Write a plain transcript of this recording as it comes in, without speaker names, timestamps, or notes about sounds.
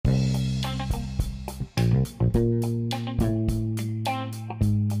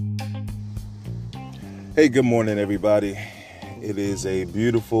Hey, good morning, everybody. It is a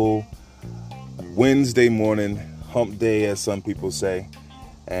beautiful Wednesday morning, hump day, as some people say.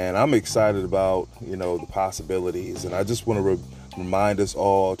 And I'm excited about, the possibilities. And I just want to remind us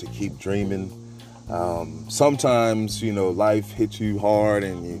all to keep dreaming. Sometimes, life hits you hard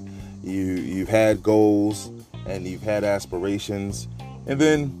and you've had goals and you've had aspirations. And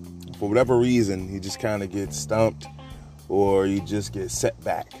then for whatever reason, you just kind of get stumped or you just get set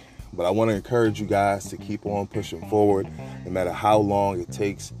back. But I want to encourage you guys to keep on pushing forward, no matter how long it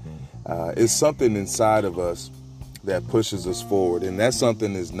takes. It's something inside of us that pushes us forward. And that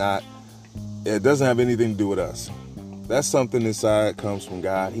something it doesn't have anything to do with us. That something inside comes from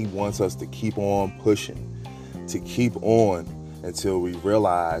God. He wants us to keep on pushing, to keep on until we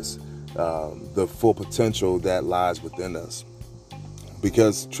realize the full potential that lies within us.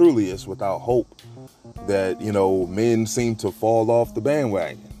 Because truly it's without hope that, men seem to fall off the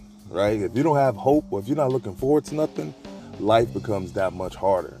bandwagon. Right? If you don't have hope, or if you're not looking forward to nothing, life becomes that much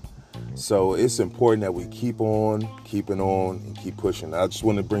harder. So it's important that we keep on keeping on and keep pushing. I just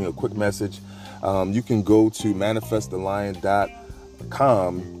want to bring a quick message. You can go to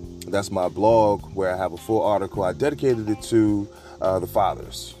manifestthelion.com. That's my blog where I have a full article. I dedicated it to the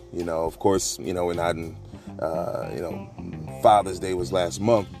fathers. Of course, Father's Day was last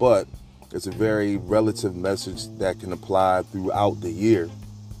month, but it's a very relative message that can apply throughout the year.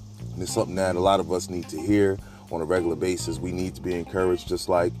 And it's something that a lot of us need to hear on a regular basis. We need to be encouraged just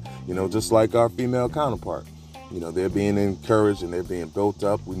like our female counterpart. They're being encouraged and they're being built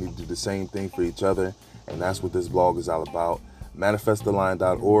up. We need to do the same thing for each other. And that's what this blog is all about.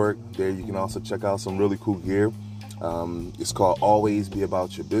 ManifestTheLion.org. There you can also check out some really cool gear. It's called Always Be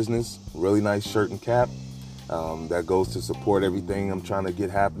About Your Business. Really nice shirt and cap that goes to support everything I'm trying to get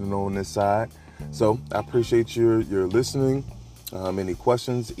happening on this side. So I appreciate your listening. Any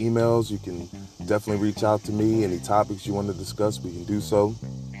questions, emails, you can definitely reach out to me. Any topics you want to discuss, we can do so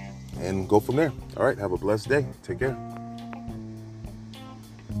and go from there. All right. Have a blessed day. Take care.